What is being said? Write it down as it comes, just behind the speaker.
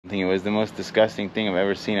something. It was the most disgusting thing I've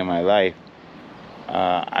ever seen in my life.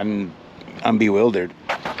 I'm bewildered.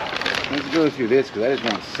 Let's go through this because I just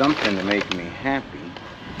want something to make me happy.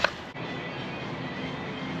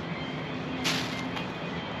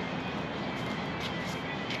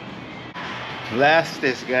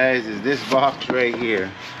 Lastest, guys, is this box right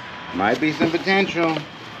here. Might be some potential.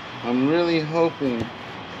 I'm really hoping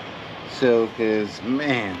so, because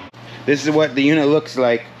man, this is what the unit looks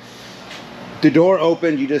like. The door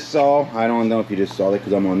opened, you just saw. I don't know if you just saw it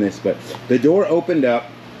because I'm on this, but the door opened up,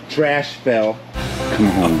 trash fell. Come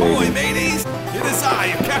on, baby. Ahoy, mateys! It is I,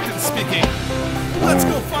 your captain speaking. Let's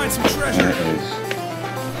go find some treasure.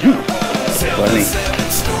 Funny.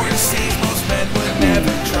 Storage sees most men would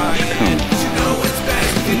never try it. You know it's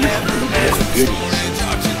best if you never mess with storage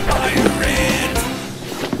auction by your rent.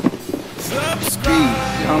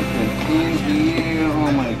 Subscribe. Something in here.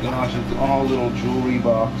 Oh my gosh, it's all little jewelry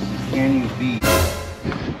boxes. Can you beat?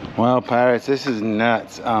 Wow, pirates, this is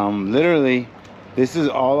nuts. Literally, this is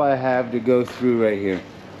all I have to go through right here.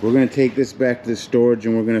 We're gonna take this back to the storage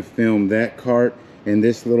and we're gonna film that cart and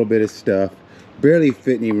this little bit of stuff. Barely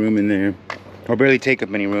fit any room in there, or barely take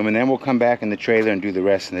up any room, and then we'll come back in the trailer and do the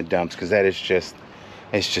rest in the dumps, because that is just,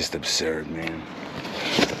 it's just absurd, man.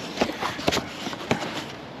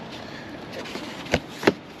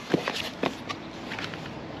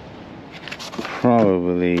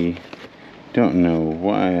 Probably don't know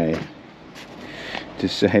why I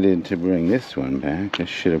decided to bring this one back. I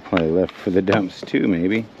should have probably left for the dumps too,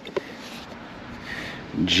 maybe.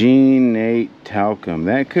 Genate talcum.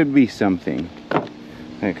 That could be something.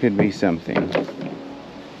 That could be something.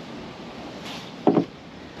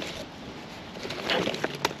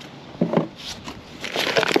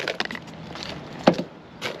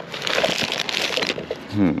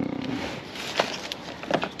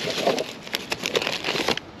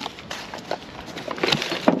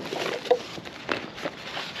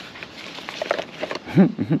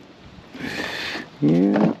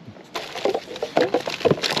 Yeah.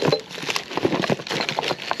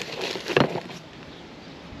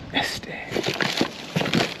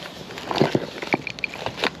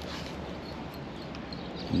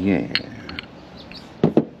 Yeah.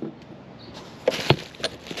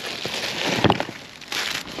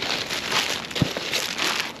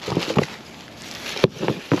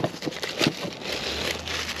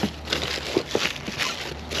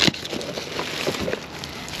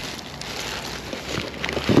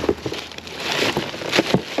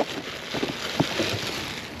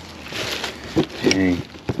 Dang.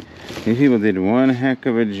 These people did one heck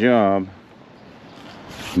of a job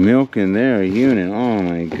milking their unit. Oh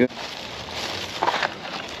my god.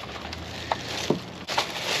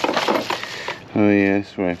 Oh yeah,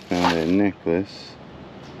 that's where I found that necklace.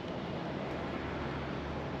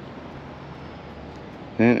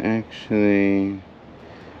 That actually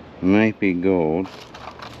might be gold.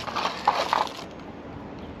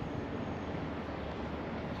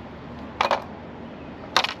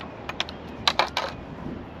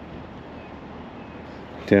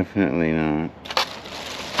 Definitely not.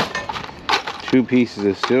 2 pieces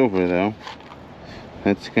of silver though.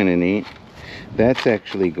 That's kind of neat. That's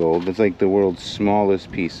actually gold. That's like the world's smallest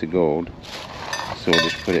piece of gold. So we'll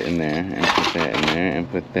just put it in there and put that in there and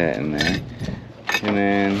put that in there. And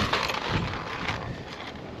then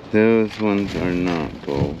those ones are not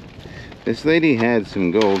gold. This lady had some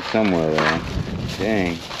gold somewhere there.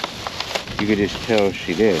 Dang. You could just tell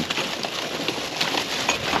she did.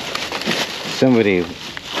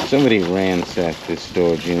 Somebody ransacked this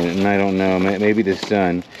storage unit, and I don't know, maybe the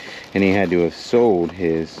son, and he had to have sold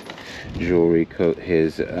his jewelry,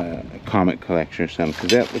 his comic collection or something,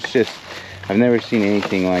 because that was just, I've never seen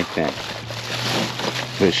anything like that.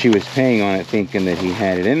 But she was paying on it thinking that he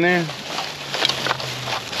had it in there.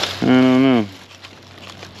 I don't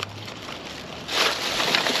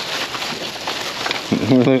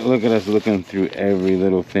know. Look at us looking through every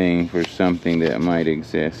little thing for something that might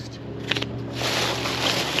exist.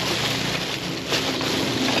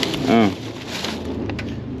 Oh.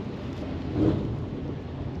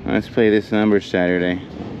 Let's play this number Saturday.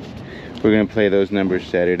 We're gonna play those numbers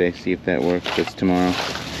Saturday, see if that works. That's tomorrow.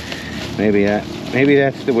 Maybe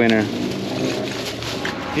that's the winner.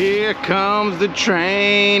 Here comes the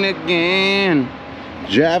train again,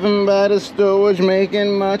 driving by the storage,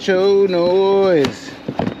 making much old noise.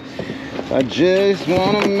 I just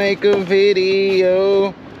wanna make a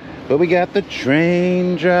video, but we got the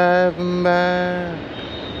train driving by.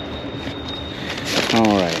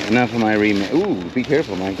 Alright, enough of my remix. Ooh, be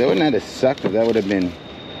careful, Mike. That wouldn't have sucked if that would have been,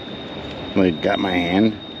 like, got my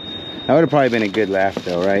hand. That would have probably been a good laugh,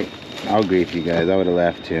 though, right? I'll agree with you guys. I would have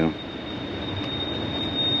laughed, too.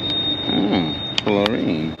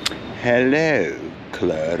 Chlorine. Hello,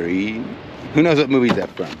 Chlorine. Who knows what movie's that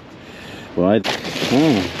from? Well,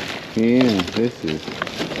 oh, yeah, this is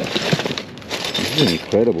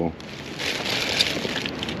incredible.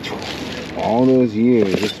 All those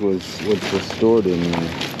years, this was what's was stored in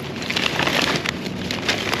there.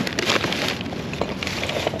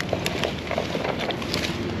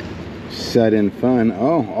 Sudden fun.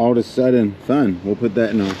 Oh, all the sudden fun. We'll put that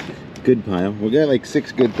in a good pile. We got like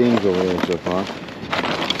 6 good things over there so far.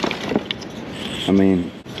 I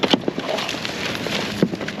mean,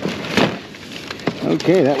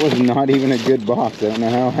 okay, that was not even a good box. I don't know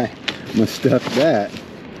how I mistook that.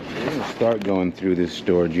 We're gonna start going through this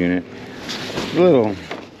storage unit. A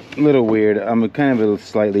little weird. I'm kind of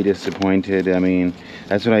slightly disappointed. I mean,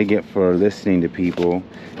 that's what I get for listening to people.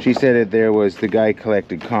 She said that there was, the guy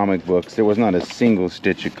collected comic books. There was not a single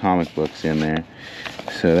stitch of comic books in there.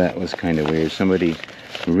 So that was kind of weird. Somebody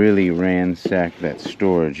really ransacked that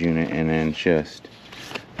storage unit and then just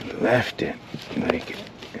left it. Like,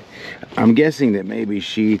 I'm guessing that maybe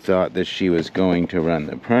she thought that she was going to run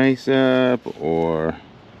the price up, or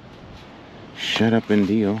shut up and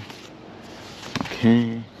deal.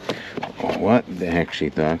 Okay. What the heck she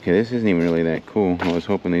thought. Okay, this isn't even really that cool. I was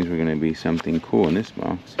hoping these were going to be something cool in this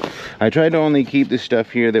box. I tried to only keep the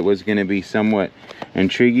stuff here that was going to be somewhat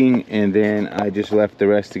intriguing, and then I just left the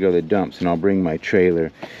rest to go to the dumps, and I'll bring my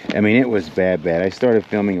trailer. I mean, it was bad. I started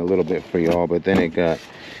filming a little bit for y'all, but then it got,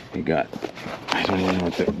 I don't even know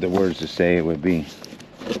what the words to say it would be.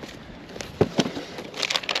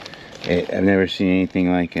 I've never seen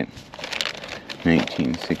anything like it.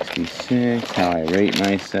 1966, how I rate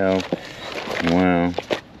myself. Wow.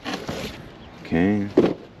 Okay.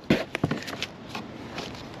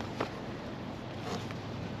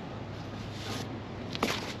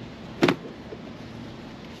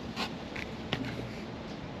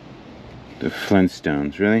 The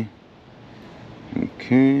Flintstones, really?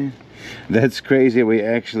 Okay. That's crazy. We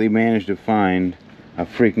actually managed to find a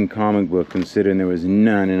freaking comic book, considering there was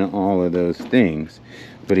none in all of those things.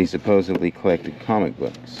 But he supposedly collected comic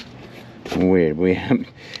books. Weird.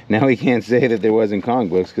 Now we can't say that there wasn't comic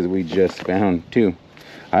books because we just found 2.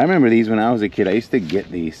 I remember these when I was a kid. I used to get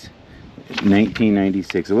these.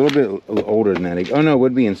 1996. A little bit older than that. Oh no, it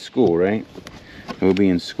would be in school, right? It would be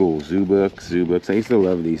in school. Zoo books. I used to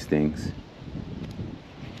love these things.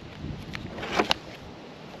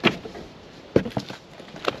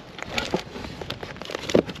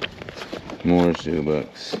 More zoo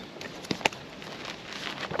books.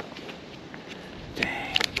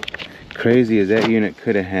 Crazy as that unit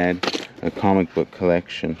could have had a comic book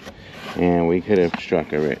collection, and we could have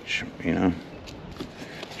struck a rich, you know.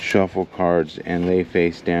 Shuffle cards and lay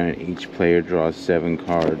face down, and each player draws 7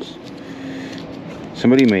 cards.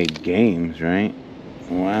 Somebody made games, right?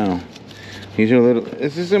 Wow. These are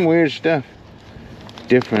this is some weird stuff.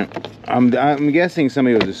 Different. I'm guessing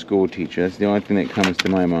somebody was a school teacher. That's the only thing that comes to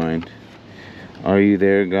my mind. Are You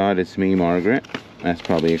There, God? It's Me, Margaret. That's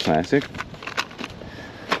probably a classic.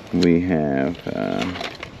 We have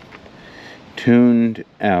Tuned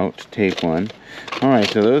Out, Take 1. Alright,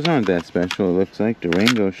 so those aren't that special, it looks like.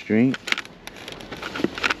 Durango Street.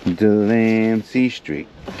 Delancey Street.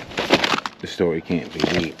 The story can't be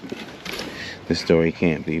beat. The story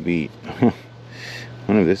can't be beat. I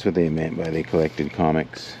wonder if this is what they meant by they collected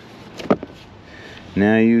comics.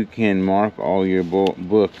 Now you can mark all your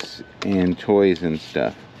books and toys and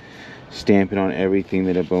stuff. Stamp it on everything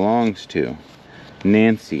that it belongs to.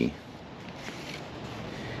 Nancy.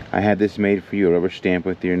 I had this made for you. A rubber stamp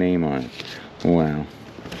with your name on it. Wow.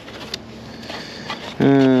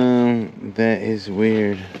 That is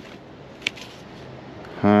weird.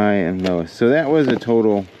 High and low. So that was a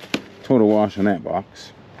total wash on that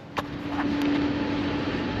box.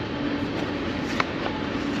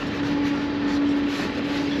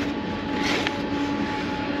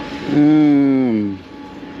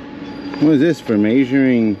 What is this for?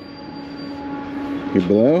 Measuring your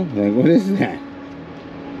blow? Like, what is that?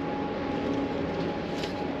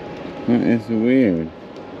 That's weird.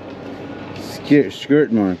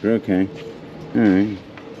 Skirt marker, okay. Alright.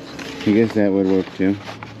 I guess that would work too.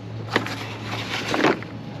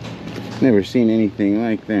 Never seen anything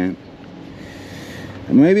like that.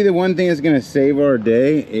 Maybe the one thing that's gonna save our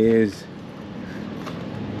day is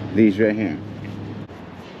these right here.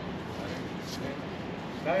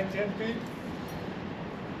 9-10 feet?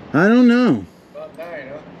 I don't know. About 9,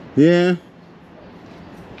 huh? Yeah.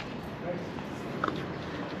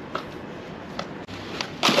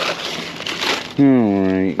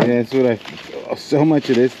 Alright, that's what so much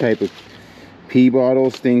of this type of pee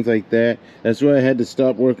bottles, things like that. That's why I had to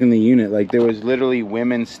stop working the unit. Like, there was literally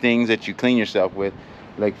women's things that you clean yourself with,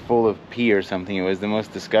 like full of pee or something. It was the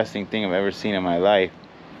most disgusting thing I've ever seen in my life.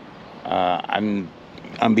 I'm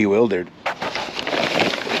bewildered.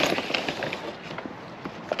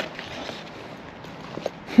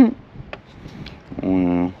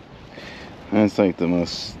 Wow, that's like the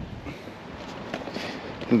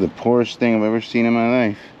poorest thing I've ever seen in my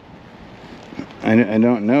life. I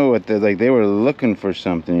don't know what like, they were looking for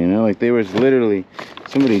something, you know, like they was literally,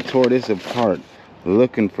 somebody tore this apart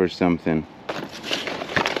looking for something.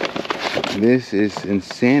 This is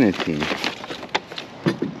insanity.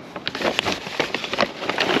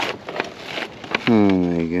 Oh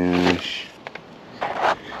my gosh,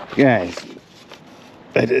 guys,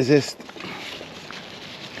 that is just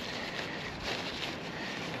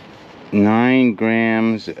 9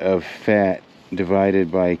 grams of fat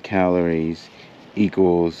divided by calories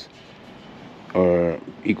equals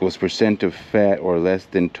percent of fat or less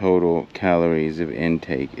than total calories of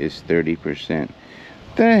intake is 30%.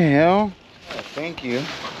 The hell? Oh, thank you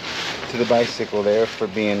to the bicycle there for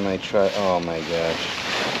being my truck. Oh my gosh.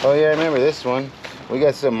 Oh yeah, I remember this one. We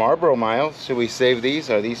got some Marlboro miles. Should we save these?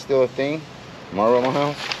 Are these still a thing? Marlboro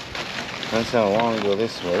miles? That's how long ago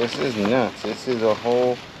this was. This is nuts. This is a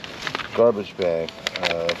whole garbage bag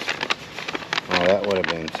of, oh, that would have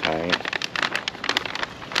been tight.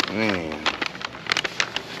 Man.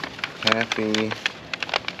 Happy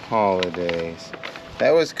holidays.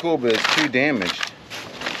 That was cool, but it's too damaged.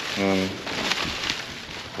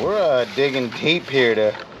 We're digging deep here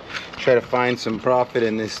to try to find some profit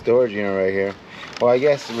in this storage unit right here. Well, I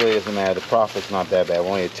guess it really doesn't matter. The profit's not that bad.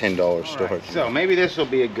 Only a $10 storage. Right, so maybe this will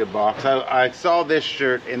be a good box. I saw this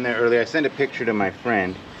shirt in there earlier. I sent a picture to my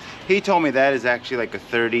friend. He told me that is actually like a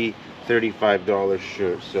 $30, $35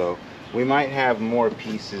 shirt. So we might have more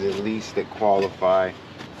pieces at least that qualify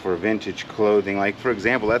for vintage clothing. Like, for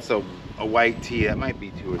example, that's a white tee. That might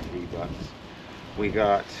be $2 or $3. We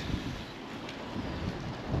got,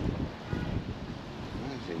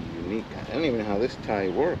 that's a unique, I don't even know how this tie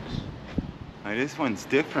works. Like, this one's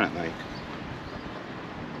different, like.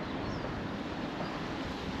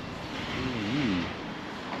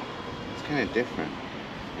 It's kind of different.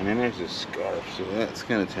 And then there's a scarf, so that's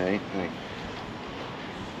kind of tight. Like,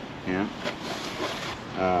 yeah.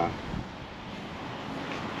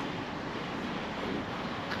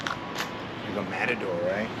 Like a matador,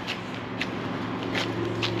 right?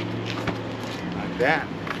 Like that.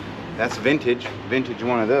 That's vintage. Vintage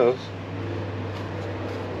one of those.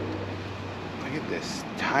 Look at this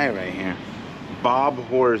tie right here. Bob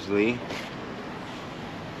Horsley.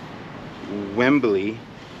 Wembley.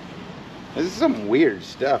 This is some weird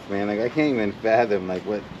stuff, man. Like, I can't even fathom, like,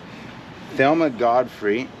 what. Thelma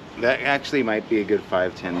Godfrey. That actually might be a good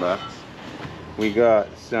 $5-10. We got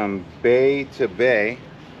some Bay to Bay.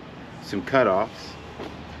 Some cutoffs.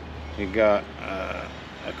 We got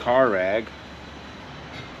a car rag.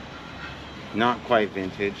 Not quite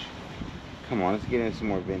vintage. Come on, let's get into some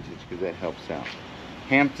more vintage because that helps out.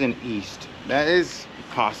 Hampton East. That is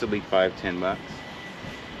possibly $5-10.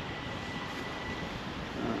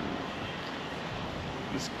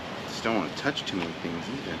 Just don't want to touch too many things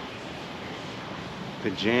either.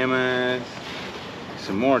 Pajamas.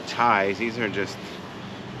 Some more ties. These are just,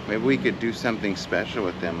 maybe we could do something special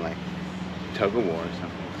with them, like tug of war or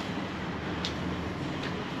something.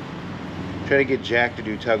 Try to get Jack to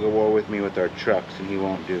do tug of war with me with our trucks, and he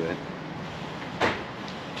won't do it.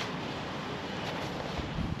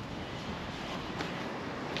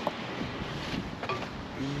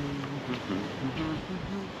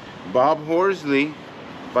 Bob Horsley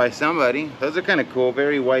by somebody. Those are kind of cool.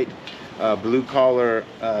 Very white, blue collar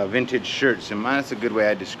vintage shirts. And that's a good way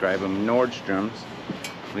I describe them. Nordstrom's.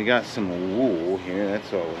 We got some wool here.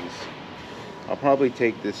 That's always. I'll probably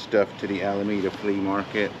take this stuff to the Alameda flea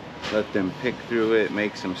market. Let them pick through it.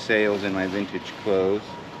 Make some sales in my vintage clothes.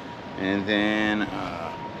 And then,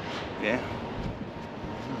 yeah.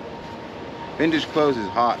 Vintage clothes is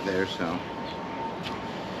hot there, so.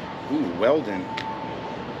 Ooh, Weldon.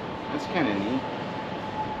 That's kind of neat.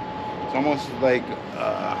 It's almost like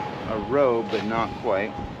a robe, but not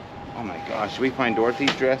quite. Oh my gosh, should we find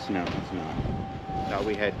Dorothy's dress? No, it's not. Thought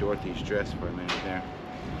we had Dorothy's dress for a minute there.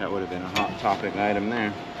 That would have been a hot topic item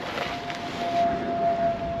there.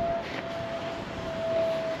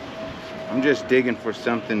 I'm just digging for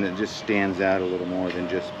something that just stands out a little more than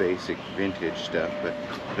just basic vintage stuff, but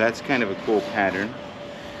that's kind of a cool pattern.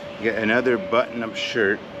 You got another button-up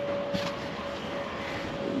shirt.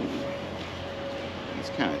 It's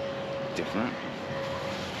kind of different.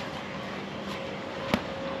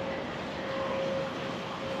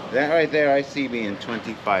 That right there I see being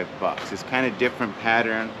 25 bucks. It's kind of different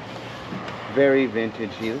pattern. Very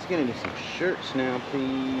vintagey. Let's get into some shirts now,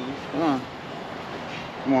 please. Come on.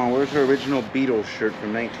 Come on, where's her original Beatles shirt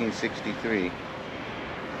from 1963?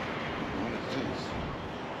 What is this?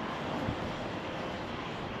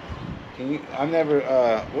 Can you, I've never,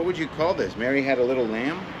 what would you call this? Mary Had a Little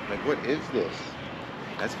Lamb? Like, what is this?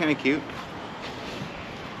 That's kind of cute.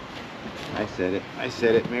 I said it. I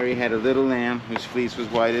said it. Mary had a little lamb whose fleece was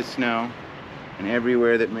white as snow, and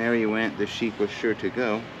everywhere that Mary went, the sheep was sure to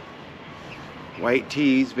go. White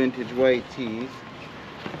tees, vintage white tees.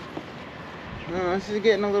 Oh, this is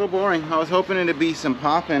getting a little boring. I was hoping it'd be some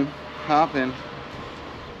poppin'.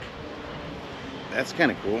 That's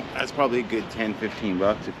kind of cool. That's probably a good 10, 15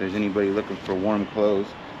 bucks if there's anybody looking for warm clothes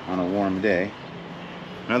on a warm day.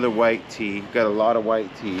 Another white tee. Got a lot of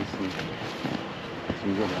white tees.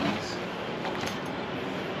 Some good ones.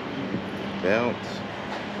 Belts.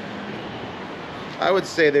 I would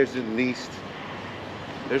say there's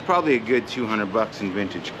probably a good 200 bucks in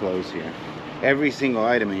vintage clothes here. Every single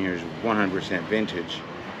item in here is 100% vintage.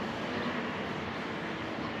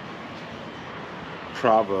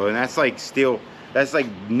 Bravo, and that's like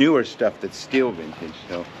newer stuff that's still vintage.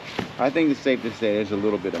 So I think it's safe to say there's a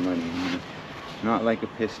little bit of money in here. Not like a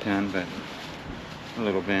piss ton, but a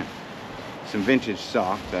little bit. Some vintage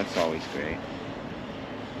socks, that's always great.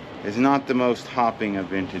 It's not the most hopping of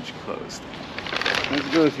vintage clothes. Let's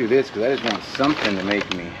go through this because I just want something to make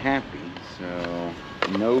me happy. So,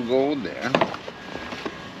 no gold there.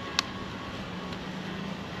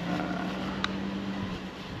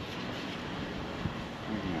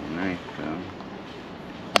 No knife though.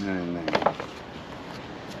 None in there.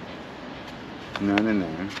 None in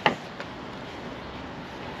there.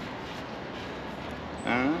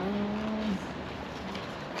 Oh.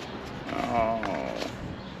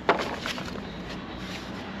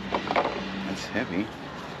 That's heavy.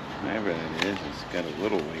 Whatever that is, it's got a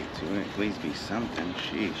little weight to it. Please be something.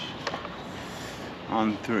 Sheesh.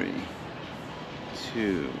 On 3,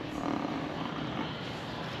 2,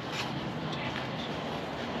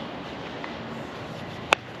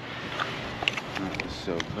 that was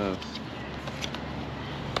so close.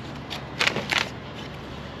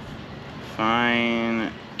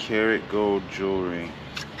 Fine carat gold jewelry.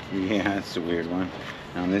 Yeah, that's a weird one.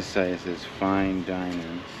 On this side it says fine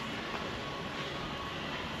diamonds.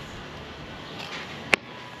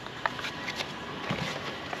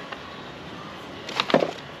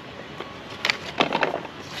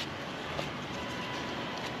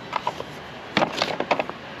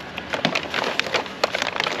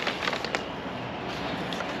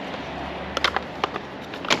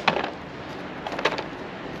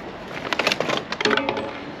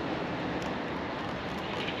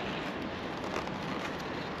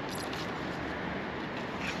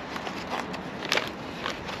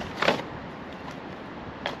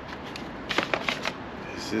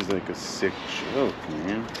 This is like a sick joke,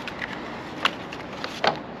 man.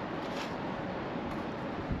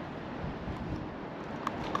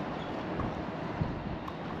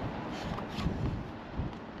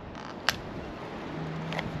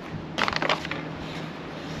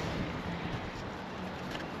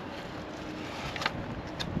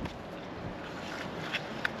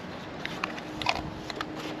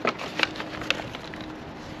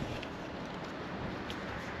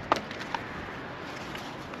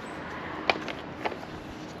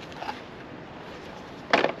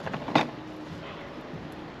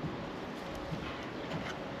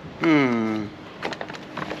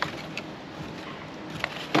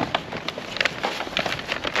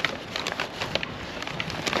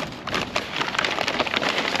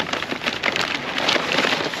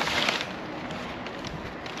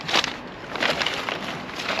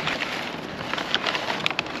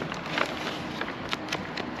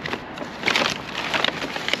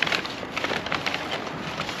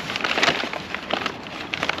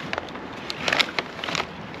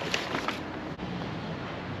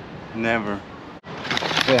 Never.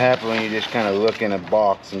 It happens when you just kind of look in a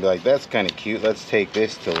box and be like, that's kind of cute, let's take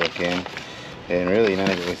this to look in. And really none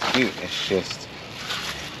of it was cute, it's just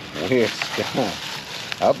weird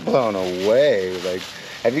stuff. I'm blown away. Like,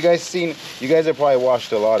 have you guys seen, you guys have probably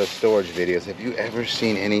watched a lot of storage videos. Have you ever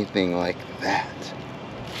seen anything like that?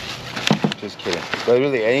 Just kidding. But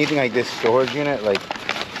really, anything like this storage unit, like,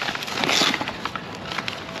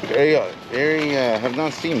 have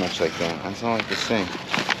not seen much like that. That's all I can say.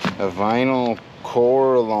 A vinyl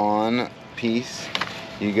Coralon piece.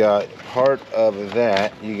 You got part of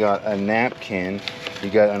that. You got a napkin. You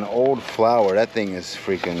got an old flower. That thing is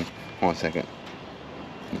freaking. Hold on a second.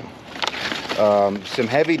 No. some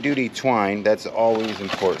heavy duty twine, that's always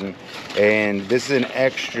important, and this is an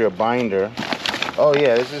extra binder. Oh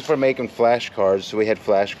yeah, this is for making flashcards. So we had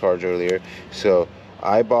flashcards earlier, so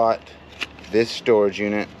I bought this storage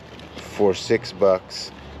unit for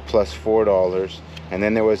 $6 plus $4, and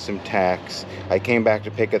then there was some tax. I came back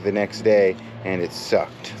to pick it the next day and it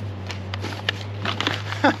sucked.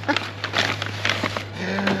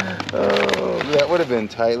 Oh, that would have been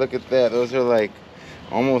tight. Look at that. Those are like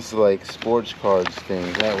almost like sports cards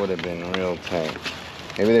things. That would have been real tight.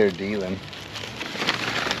 Maybe they're dealing.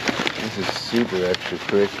 This is super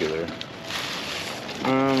extracurricular.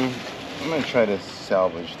 I'm gonna try to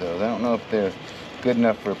salvage those. I don't know if they're good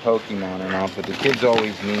enough for Pokemon or not, but the kids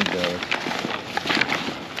always need those.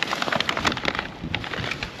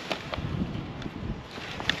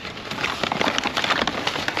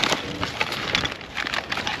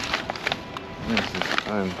 This is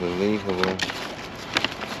unbelievable.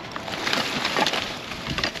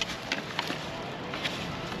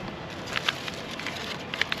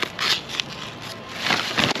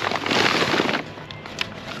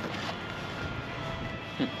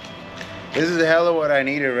 This is a hell of what I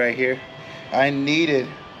needed right here. I needed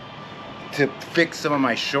to fix some of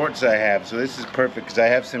my shorts I have, so this is perfect because I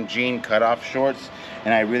have some jean cutoff shorts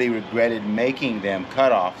and I really regretted making them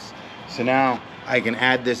cutoffs. So now I can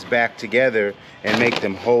add this back together and make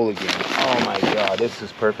them whole again. Oh my God, this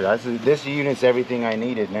is perfect. This unit's everything I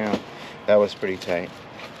needed now. That was pretty tight.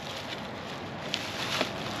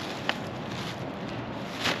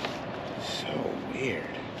 So weird.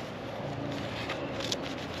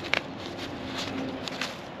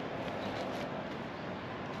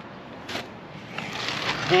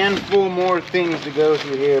 Handful more things to go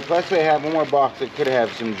through here. Plus we have one more box that could have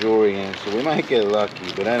some jewelry in it, so we might get lucky,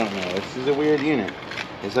 but I don't know. This is a weird unit.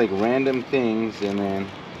 It's like random things, and then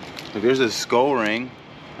look, there's a skull ring.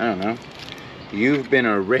 I don't know. You've been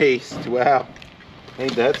erased. Wow.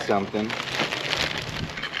 Ain't that something?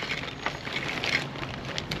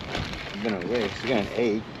 You've been erased. You got an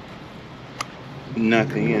 8.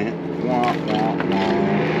 Nothing in it. Wah, wah, wah.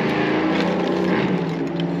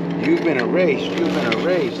 You've been erased. You've been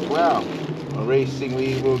erased. Wow. Erasing,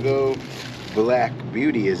 we will go. Black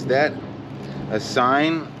Beauty. Is that a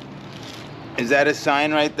sign? Is that a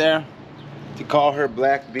sign right there? To call her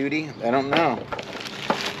Black Beauty? I don't know.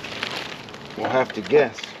 We'll have to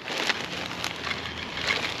guess.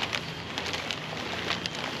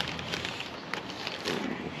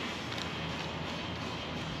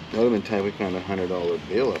 That would have been time we found a $100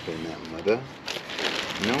 bill up in that mother.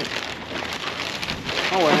 Nope.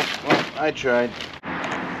 Oh well, I tried.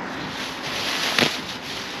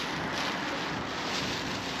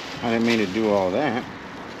 I didn't mean to do all that.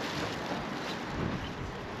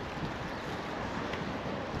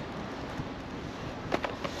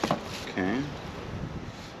 Okay.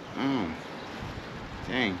 Oh,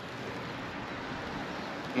 dang.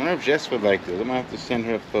 I wonder if Jess would like this. I'm gonna have to send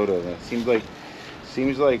her a photo of that. Seems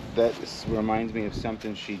like that reminds me of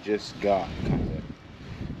something she just got, kind of.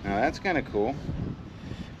 Now that's kind of cool.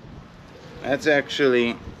 That's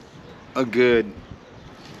actually a good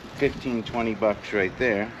 15-20 bucks right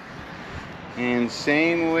there. And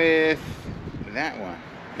same with that one.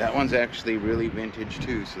 That one's actually really vintage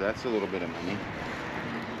too, so that's a little bit of money.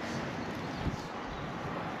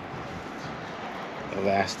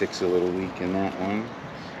 Elastic's a little weak in that one.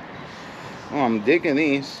 Oh, I'm digging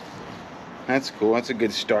these. That's cool. That's a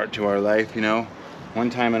good start to our life, you know. One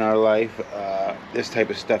time in our life, this type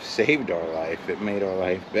of stuff saved our life. It made our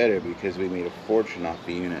life better because we made a fortune off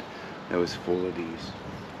the unit that was full of these.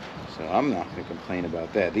 So I'm not going to complain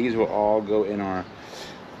about that. These will all go in our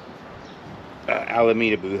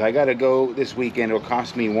Alameda booth. I got to go this weekend. It'll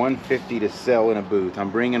cost me $150 to sell in a booth.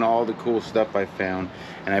 I'm bringing all the cool stuff I found,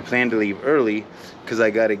 and I plan to leave early because I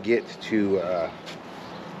got to get to...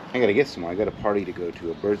 I got to get somewhere. I got a party to go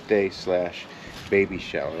to, a birthday / baby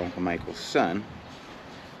shower. Uncle Michael's son.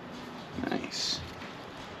 Nice.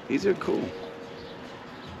 These are cool.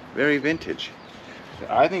 Very vintage.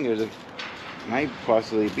 I think might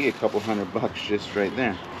possibly be a couple $100 just right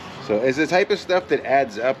there. So it's the type of stuff that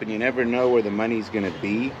adds up and you never know where the money's gonna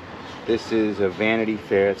be. This is a Vanity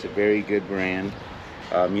Fair. It's a very good brand.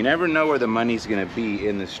 You never know where the money's gonna be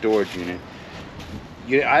in the storage unit.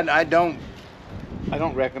 I don't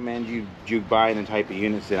recommend you buying the type of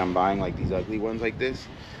units that I'm buying, like these ugly ones like this,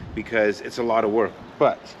 because it's a lot of work.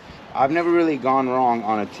 But I've never really gone wrong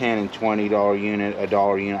on a $10 and $20 unit, a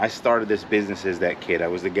dollar unit. I started this business as that kid. I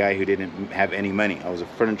was the guy who didn't have any money. I was a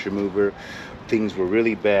furniture mover. Things were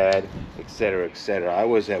really bad, etc., etc. I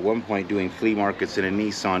was at one point doing flea markets in a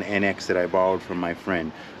Nissan NX that I borrowed from my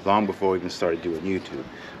friend long before we even started doing YouTube.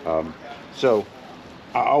 So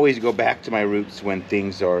I always go back to my roots when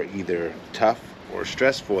things are either tough or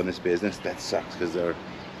stressful in this business. That sucks because they're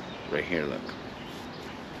right here, look.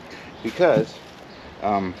 Because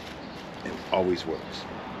it always works.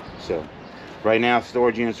 So right now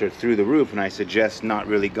storage units are through the roof, and I suggest not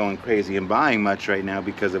really going crazy and buying much right now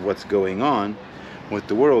because of what's going on with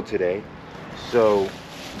the world today. So you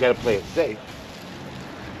gotta play it safe.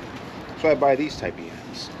 So I buy these type of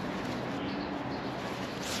units.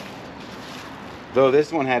 Though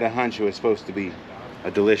this one had a hunch it was supposed to be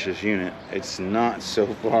a delicious unit, it's not so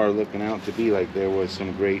far looking out to be like there was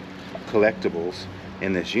some great collectibles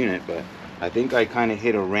in this unit, but I think I kind of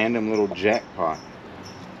hit a random little jackpot.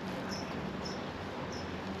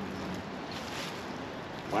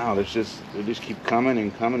 Wow, they just keep coming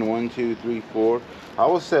and coming. 1, 2, 3, 4. I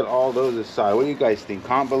will set all those aside. What do you guys think?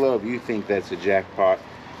 Comment below if you think that's a jackpot.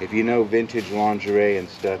 If you know vintage lingerie and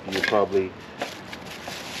stuff, you probably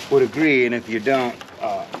would agree. And if you don't,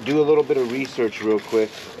 do a little bit of research real quick,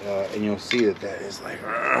 and you'll see that that is like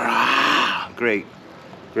great,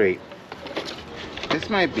 great. This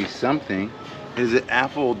might be something. Is it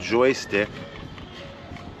Apple joystick?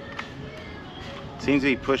 Seems to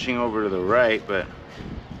be pushing over to the right, but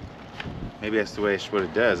maybe that's the way it's what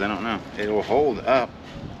it does. I don't know. It will hold up.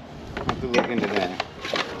 I'll have to look into that.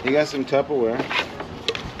 You got some Tupperware.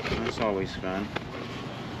 That's always fun.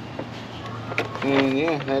 And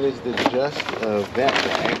yeah, that is the gist of that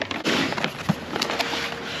bag.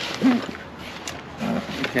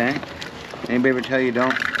 Okay. Anybody ever tell you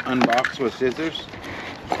don't unbox with scissors?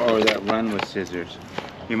 Or that run with scissors?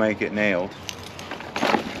 You might get nailed.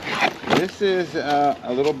 This is a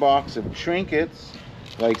little box of trinkets.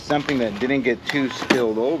 Like something that didn't get too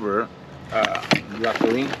spilled over,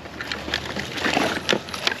 luckily.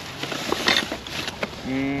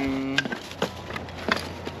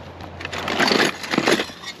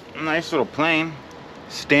 Nice little plane.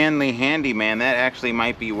 Stanley Handyman. That actually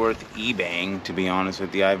might be worth eBaying, to be honest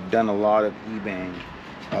with you. I've done a lot of eBaying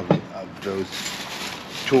of those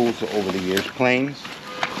tools over the years. Planes.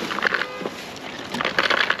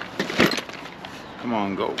 Come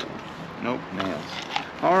on, go. Nope, nails.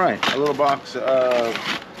 Alright, a little box of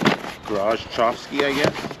garage Chofsky, I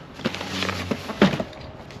guess.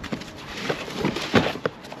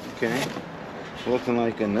 Okay. Looking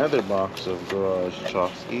like another box of garage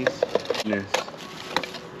Chofskys.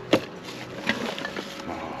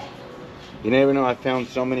 Oh. You never know, I found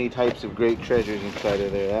so many types of great treasures inside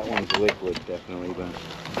of there. That one's liquid, definitely, but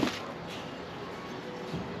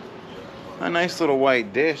a nice little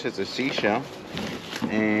white dish. It's a seashell.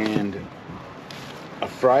 And a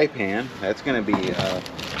fry pan. That's gonna be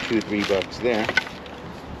 $2-3 there.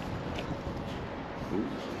 Ooh.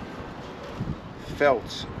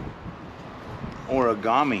 Felt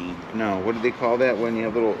origami. No, what do they call that when you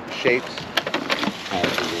have little shapes?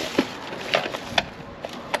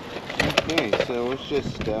 Okay, so it's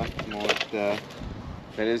just stuff, more stuff.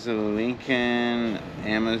 That is a Lincoln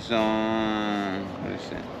Amazon. What is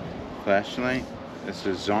that? Flashlight. It's a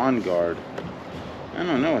Zonguard. I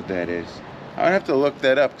don't know what that is. I would have to look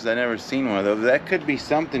that up because I've never seen one of those. That could be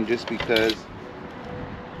something just because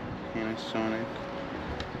Panasonic.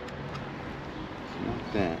 It's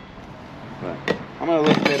not that. But I'm going to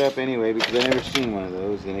look that up anyway because I've never seen one of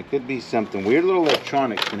those. And it could be something. Weird little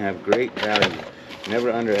electronics can have great value.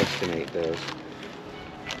 Never underestimate those.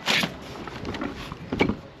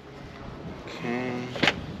 Okay.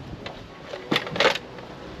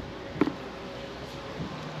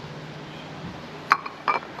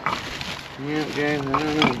 Yeah, guys, I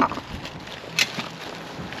don't know.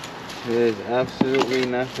 There's absolutely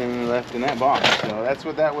nothing left in that box, so that's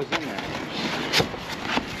what that was in there.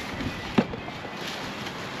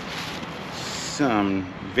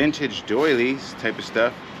 Some vintage doilies type of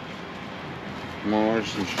stuff. More,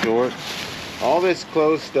 some shorts. All this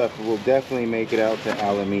clothes stuff will definitely make it out to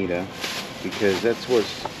Alameda because that's where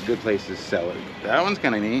good places sell it. That one's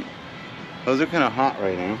kind of neat. Those are kind of hot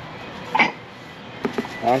right now.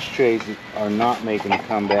 Ashtrays are not making a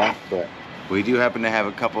comeback, but we do happen to have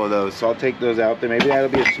a couple of those, so I'll take those out there. Maybe that'll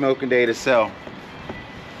be a smoking day to sell.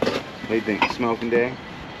 What do you think? Smoking day?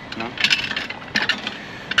 No?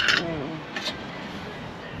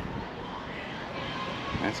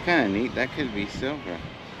 That's kind of neat. That could be silver.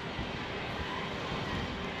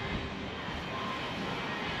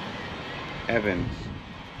 Evans.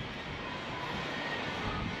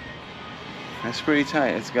 That's pretty tight.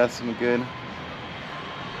 It's got some good.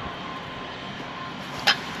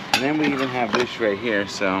 And then we even have this right here,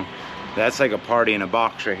 so that's like a party in a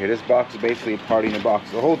box right here. This box is basically a party in a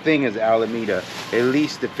box. The whole thing is Alameda, at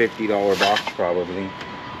least a $50 box probably.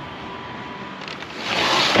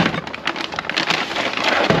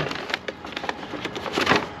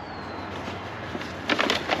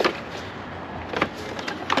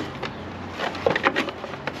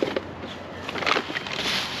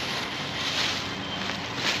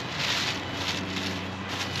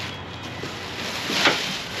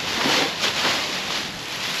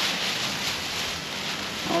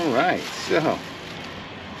 So,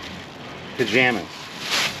 pajamas.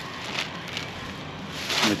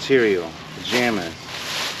 Material. Pajamas.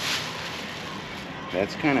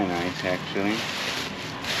 That's kind of nice, actually.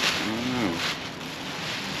 I don't know.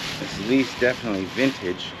 It's at least definitely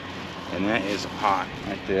vintage. And that is hot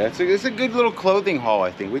right there. It's a good little clothing haul,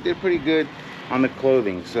 I think. We did pretty good on the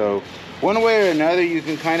clothing. So, one way or another, you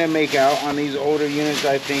can kind of make out on these older units,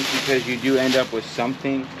 I think, because you do end up with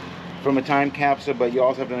something from a time capsule, but you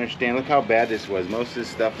also have to understand, look how bad this was. Most of this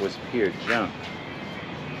stuff was pure junk.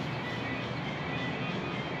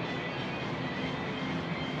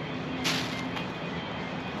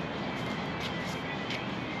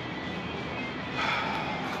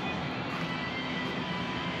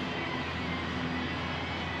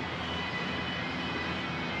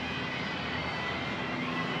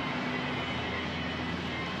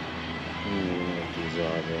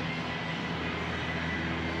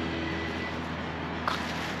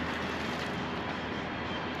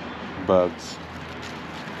 Bugs.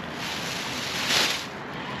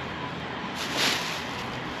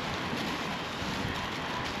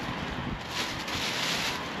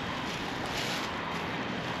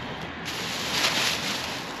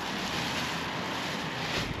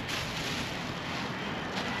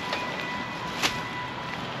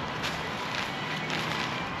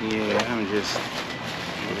 Yeah, I'm just a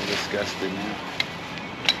little disgusted now.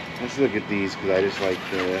 Let's look at these because I just like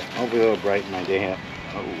the, hopefully it'll brighten my day up.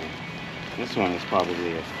 Oh, this one is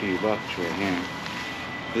probably a few bucks right here.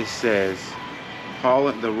 This says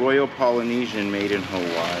the Royal Polynesian made in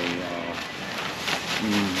Hawaii.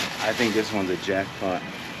 I think this one's a jackpot.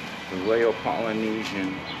 The Royal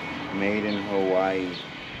Polynesian made in Hawaii.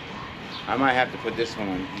 I might have to put this one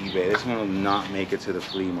on eBay. This one will not make it to the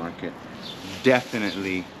flea market.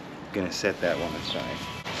 Definitely gonna set that one aside.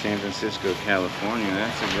 San Francisco, California,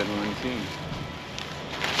 that's a good one too.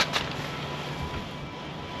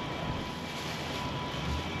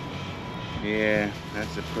 Yeah,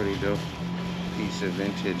 that's a pretty dope piece of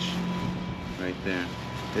vintage right there.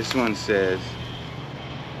 This one says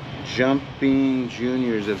Jumping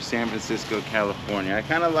Juniors of San Francisco, California. I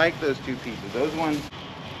kind of like those two pieces. Those ones,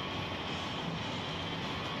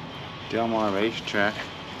 Del Mar Racetrack.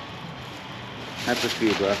 That's a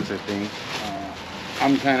few bucks, I think.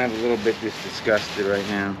 I'm kind of a little bit just disgusted right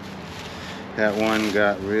now. That one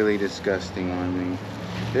got really disgusting on me.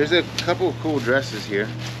 There's a couple of cool dresses here.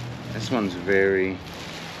 This one's very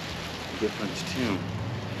different too.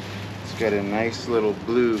 It's got a nice little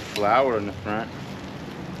blue flower in the front.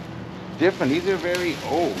 Different. These are very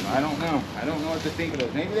old. I don't know. I don't know what to think of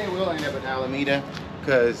those. Maybe they will end up at Alameda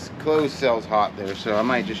because clothes sells hot there, so I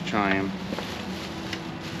might just try them.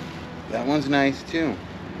 That one's nice too.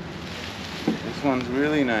 This one's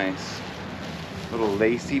really nice. Little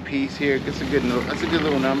lacy piece here. That's a good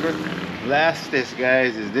little number. Lastest,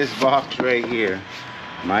 guys, is this box right here.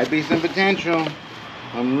 Might be some potential.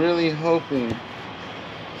 I'm really hoping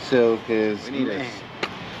so, because even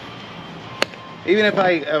if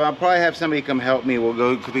I'll probably have somebody come help me. We'll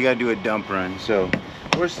go because we gotta do a dump run. So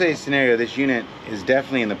worst case scenario, this unit is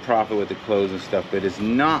definitely in the profit with the clothes and stuff, but it's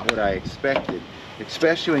not what I expected.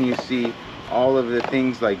 Especially when you see all of the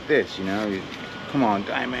things like this, you know. Come on,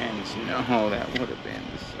 diamonds. No, that would have been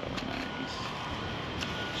so nice.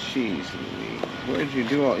 Jeez Louise. What did you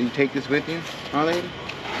do? You take this with you? Huh, lady?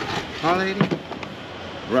 Huh, lady?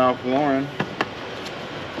 Ralph Lauren.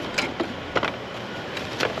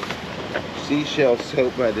 Seashell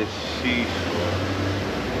soap by the seashore.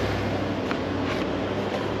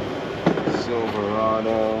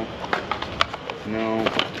 Silverado. No.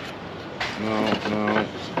 No.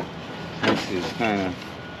 This is kind of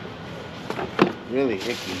really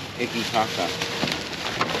icky caca.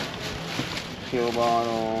 Pill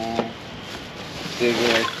bottle,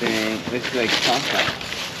 cigarette thing. This is like caca.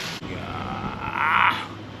 Yeah.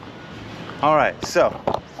 All right, so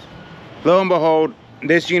lo and behold,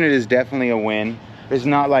 this unit is definitely a win. It's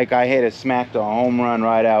not like I hit a smacked a home run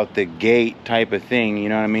right out the gate type of thing. You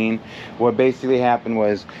know what I mean? What basically happened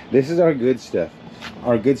was, this is our good stuff.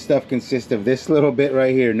 Our good stuff consists of this little bit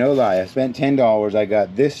right here. No lie, I spent $10. I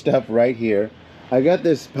got this stuff right here. I got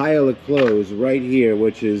this pile of clothes right here,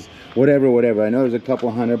 which is whatever. I know there's a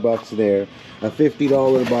couple $100 there. A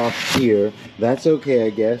 $50 box here. That's okay, I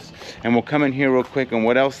guess. And we'll come in here real quick. And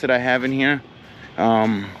what else did I have in here?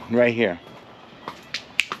 Right here.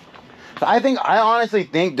 So I honestly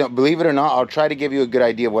think, believe it or not, I'll try to give you a good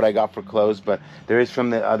idea of what I got for clothes, but there is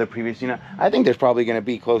from the other previous, you know, I think there's probably going to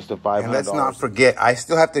be close to $500. And let's not forget, I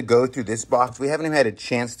still have to go through this box. We haven't even had a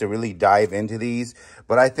chance to really dive into these,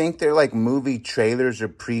 but I think they're like movie trailers or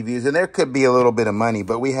previews, and there could be a little bit of money,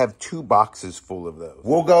 but we have 2 boxes full of those.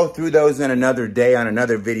 We'll go through those in another day on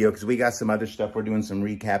another video, because we got some other stuff. We're doing some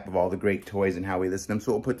recap of all the great toys and how we list them,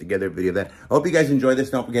 so we'll put together a video of that. I hope you guys enjoy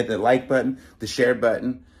this. Don't forget the like button, the share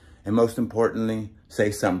button, and most importantly,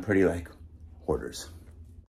 say something pretty like hoarders.